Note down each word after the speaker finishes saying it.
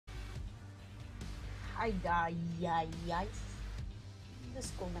I die, yikes. This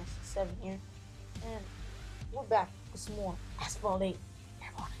is cool, nice 7 here. And we're back with some more Asphalt 8.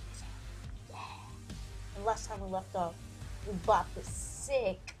 Airborne. Yeah. And last time we left off, we bought this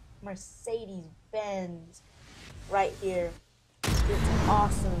sick Mercedes Benz right here. It's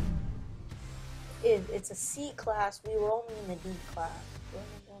awesome. It's a C class. We were only in the D class.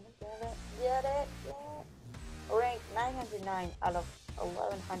 Get it? Yeah. Ranked 909 out of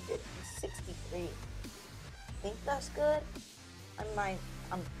 1163. Think that's good?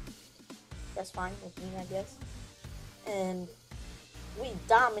 That's fine with me, I guess. And we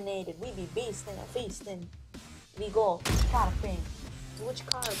dominated. We be beasting and feasting. We go pot of pink. So which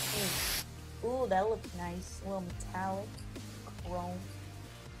car is pink? Ooh, that looks nice. A little metallic, chrome.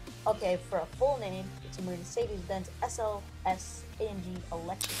 Okay, for a full name, it's a Mercedes-Benz SLS AMG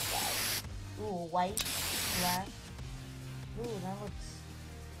electric drive. Ooh, white, black. Ooh, that looks...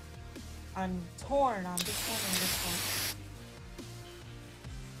 I'm torn on this one and this one.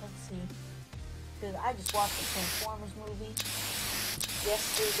 Let's see. Because I just watched the Transformers movie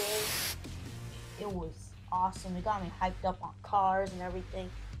yesterday. It was awesome. It got me hyped up on cars and everything.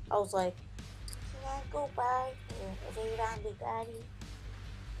 I was like, can I go buy a Veyron Bugatti?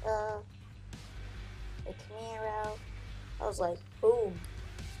 The Camaro. I was like, boom.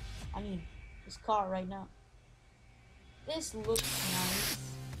 I need this car right now. This looks nice.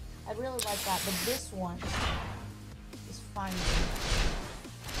 I really like that, but this one is fine.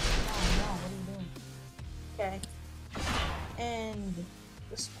 No, what are you doing? Okay. And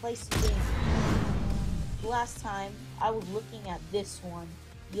let's place the game. Last time, I was looking at this one.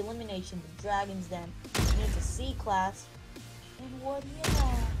 The Elimination, the Dragon's Den. It's a C class. And what do you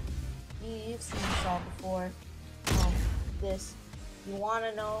know? You've seen this all before. This. You want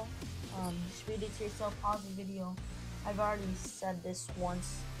to know? Just read it to yourself. Pause the video. I've already said this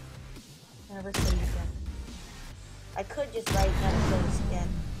once. Never say it again. I could just write never say this again,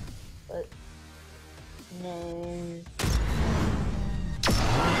 but no.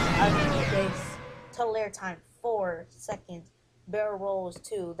 I base. Total air time 4 seconds. Barrel rolls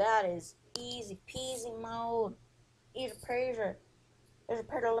 2. That is easy peasy mode. Easy peasy. There's a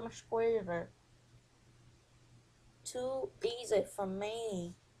pedal limit squeezer. Too easy for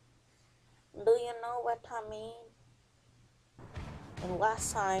me. Do you know what I mean? And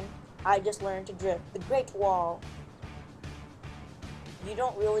last time, I just learned to drift. The Great Wall. You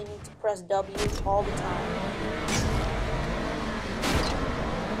don't really need to press W all the time.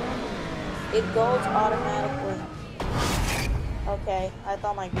 It goes automatically. Okay, I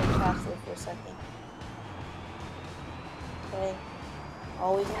thought my game crashed there for a second. Okay,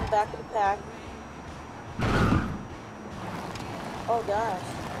 always in the back of the pack. Oh gosh.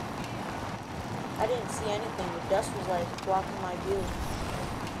 I didn't see anything. The dust was like blocking my view.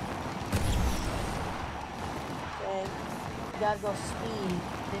 Okay. Gotta go speed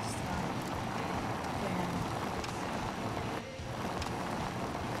this time. Yeah.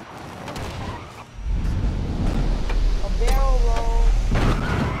 A barrel roll.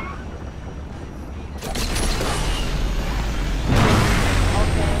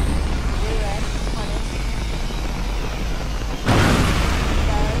 Okay. Direct. Punish.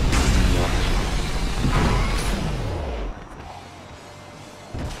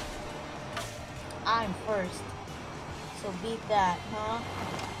 I'm first. So beat that, huh?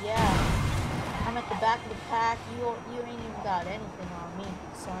 Yeah. I'm at the back of the pack. You ain't even got anything on me,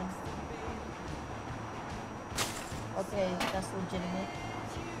 son. Okay, that's legitimate.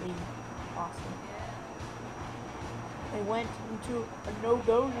 Awesome. I went into a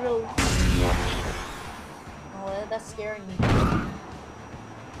no-go zone. Oh, that's scaring me.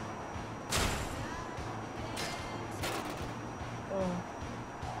 Oh.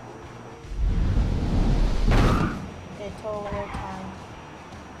 Total air time.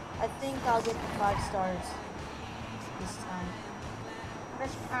 I think I'll get the 5 stars this time.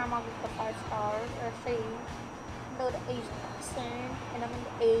 This time I'll get the 5 stars. Let's see. Go to Asia, and I'm in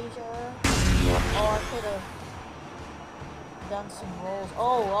Asia. Oh, I could have done some rolls.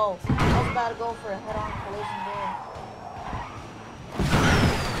 Oh, I was about to go for a head-on collision there.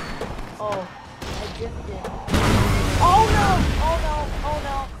 Oh, I drifted. Oh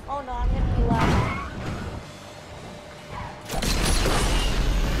no, I'm gonna be last.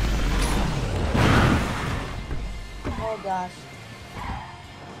 Oh gosh.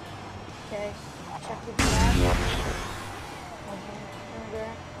 Okay, check your back.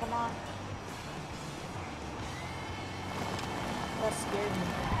 Okay, come on. That scared me.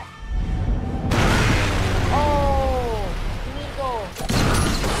 Oh, illegal.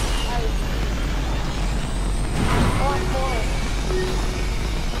 Nice. Oh, I'm forward.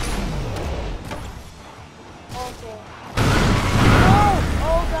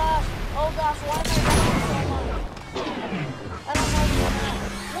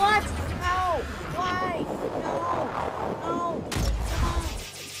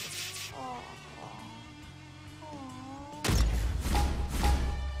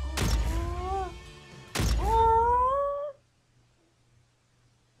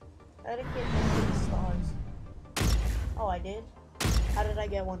 I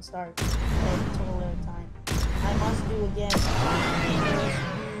get 1 star. Okay, total air time. I must do again.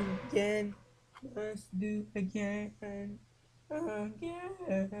 Must do again.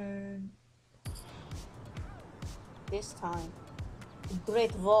 Again. This time, the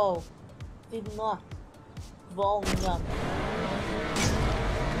great wall did not wall me up.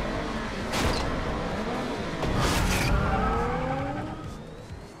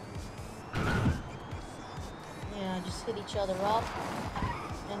 Yeah, just hit each other up,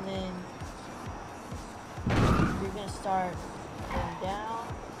 and then you're gonna start going down.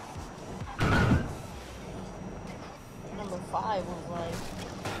 Number 5 was like,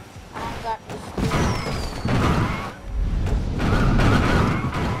 I got this.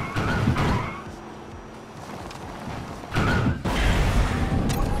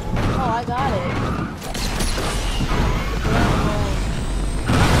 Oh, I got it.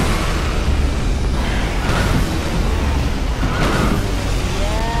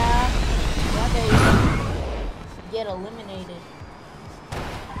 Yeah, that day get eliminated.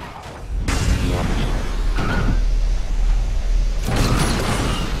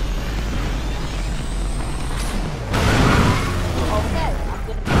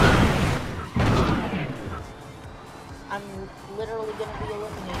 I'm literally gonna be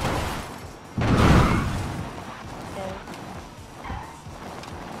eliminated. Okay.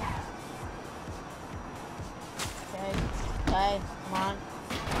 Okay. Okay, come on.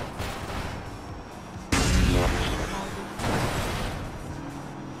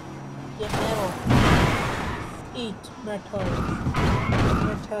 Get metal. Eat metal.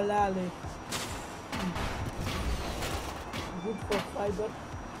 Metalale. Good for fiber.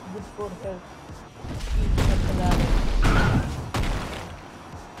 Good for health. Eat metalale.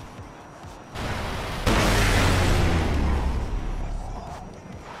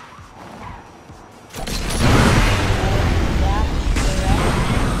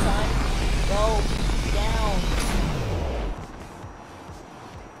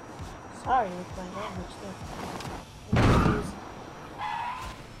 Sorry with my language there.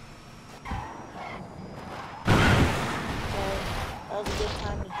 Okay, that was a good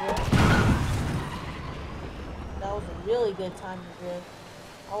time to drift. That was a really good time to drift.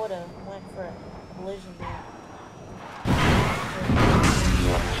 I would have went for a collision there.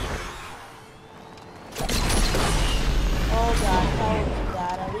 Oh god, that was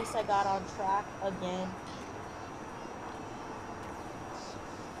bad. At least I got on track again.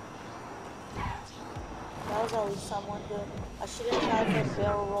 That was at least somewhat good. I should have tried for a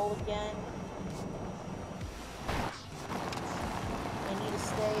barrel roll again. I need to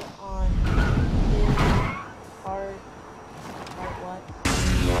stay on his part what?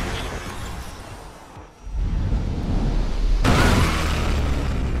 What?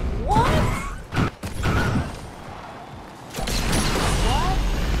 What?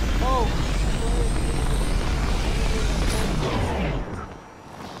 Oh.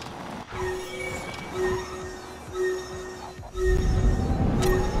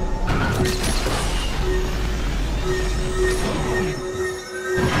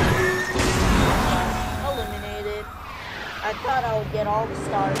 I thought I would get all the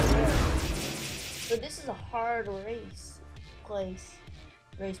stars there. But this is a hard race place,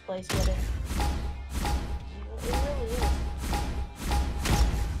 getting. It really is.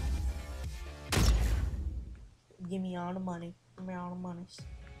 Give me all the money. Give me all the monies.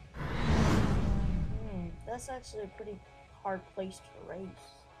 That's actually a pretty hard place to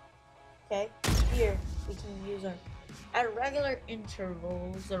race. Okay, here we can use our... At regular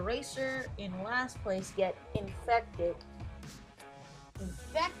intervals, the racer in last place get infected.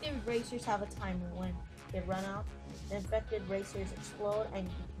 Infected racers have a timer. When they run out, the infected racers explode and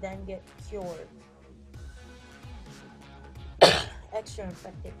then get cured. Extra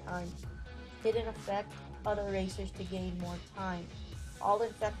infected time. Didn't affect other racers to gain more time. All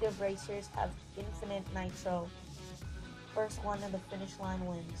infected racers have infinite nitro. First one to the finish line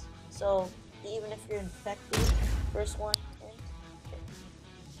wins. So even if you're infected, first one wins.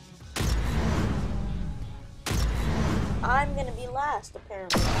 I'm gonna be last,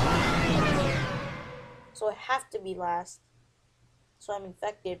 apparently. So I have to be last. So I'm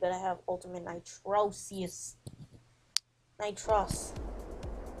infected, but I have ultimate nitrosis. Nitros.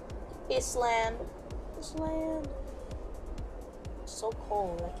 Island. Island. It's so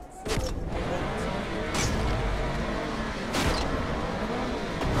cold, I can feel it in my veins.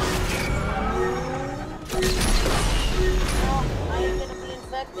 No, I am gonna be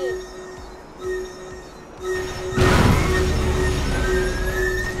infected.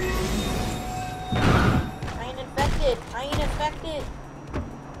 I ain't infected.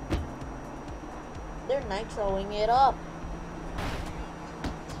 They're nitroing it up.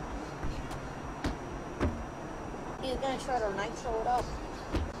 gonna try to nitro it up.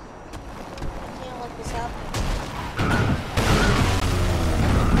 I can't let this happen.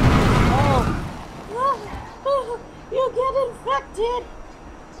 Oh! Oh! You get infected!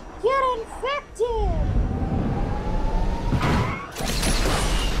 Get infected!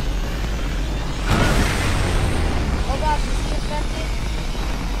 Oh gosh, is he infected?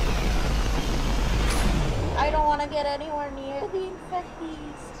 I don't want to get anywhere near the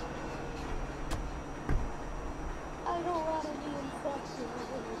infectees. I don't want to be infected.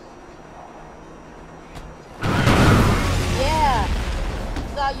 Yeah!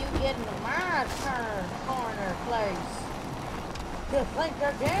 Saw you getting to my turn, corner place. You think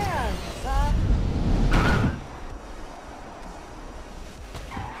again, son?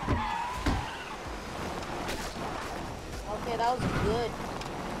 Okay, that was good.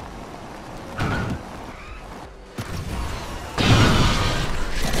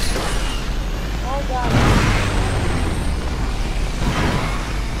 Oh god.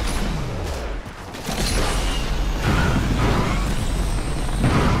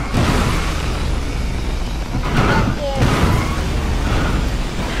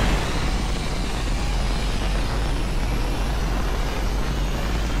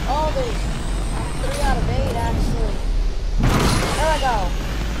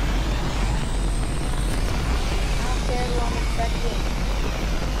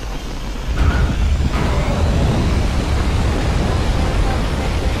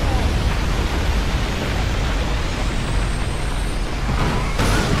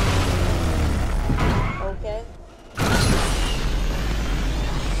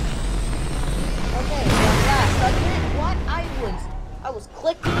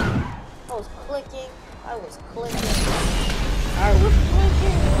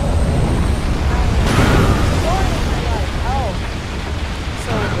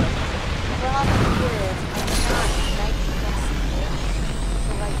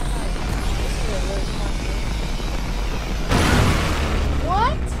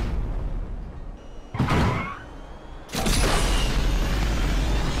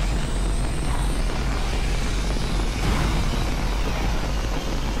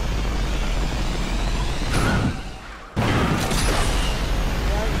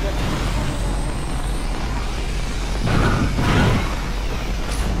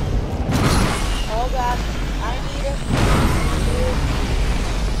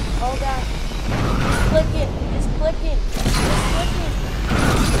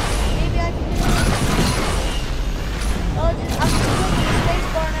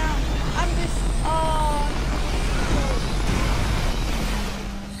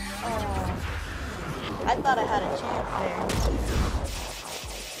 I thought I had a chance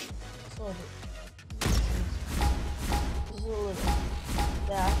there.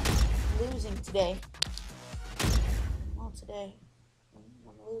 Yeah, losing today. Well, today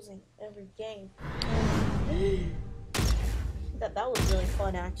I'm losing every game. That was really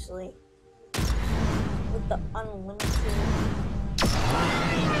fun, actually. With the unlimited.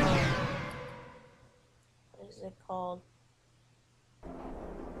 What is it called?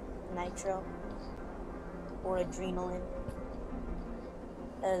 Nitro. Or adrenaline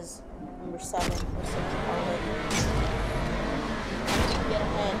as number 7 or something. Get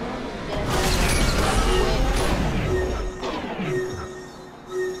ahead. Get ahead.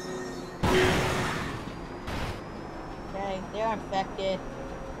 Okay, they're infected.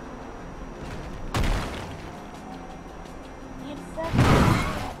 The infected.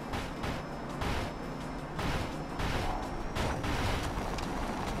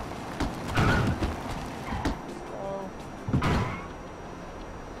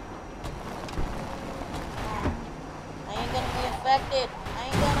 Infected. I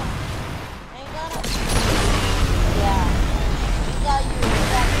ain't gonna. Yeah. We got you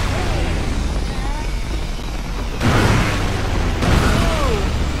infected.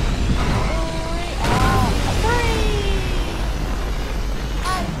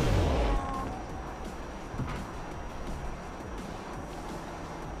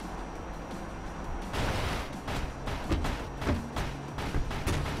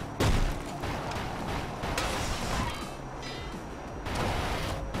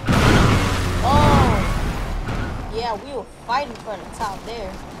 Yeah, we were fighting for the top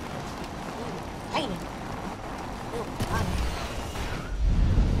there. We were fighting.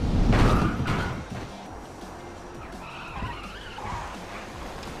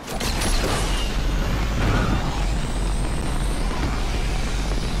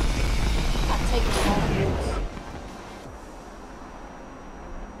 I'm taking it on roots.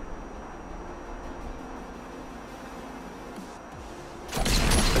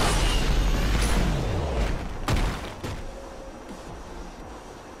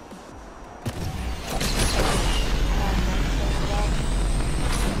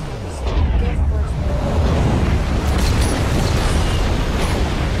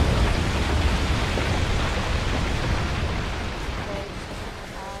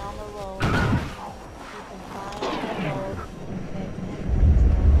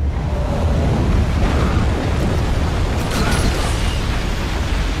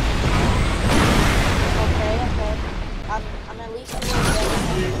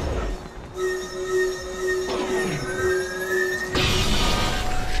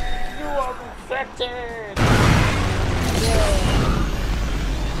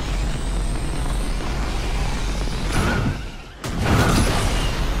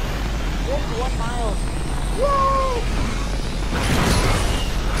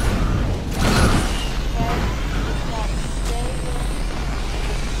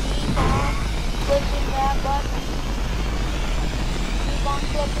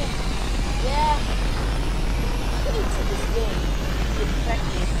 up in. Yeah. The key to this game, the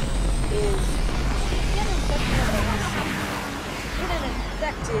infected, is get infected at the one. Get an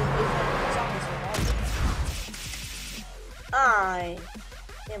infected is like zombies survival. I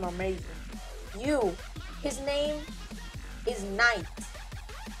am amazing. His name is Knight.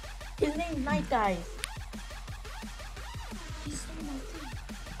 His name's Night, guys. He's so nice.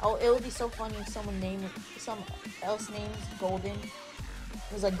 Oh, it would be so funny if someone else names Golden.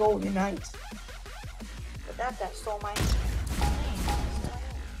 It was like Golden Knight. But that guy stole my name.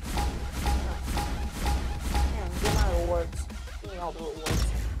 Yeah, get my rewards. Give me all the rewards.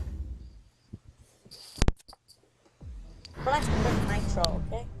 But I can break Nitro,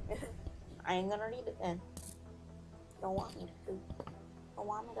 okay? I ain't gonna read it then. Don't want me to. Don't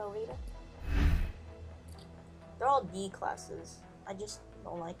want me to read it? They're all D classes. I just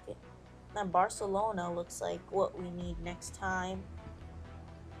don't like it. Now Barcelona looks like what we need next time.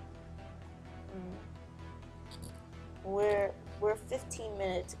 We're 15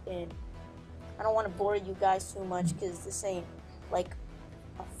 minutes in. I don't want to bore you guys too much because this ain't like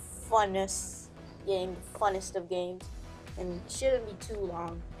a funnest game, the funnest of games, and it shouldn't be too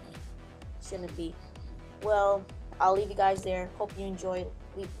long. Shouldn't be. Well, I'll leave you guys there. Hope you enjoyed.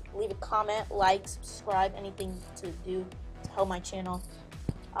 Leave a comment, like, subscribe, anything to do to help my channel.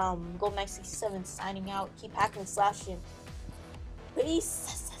 Golden67 signing out. Keep hacking and slashing.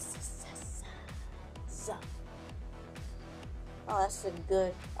 Peace. Oh, that's a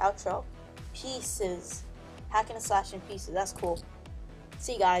good outro. Pieces. Hacking and slashing pieces. That's cool.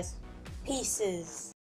 See you guys. Pieces.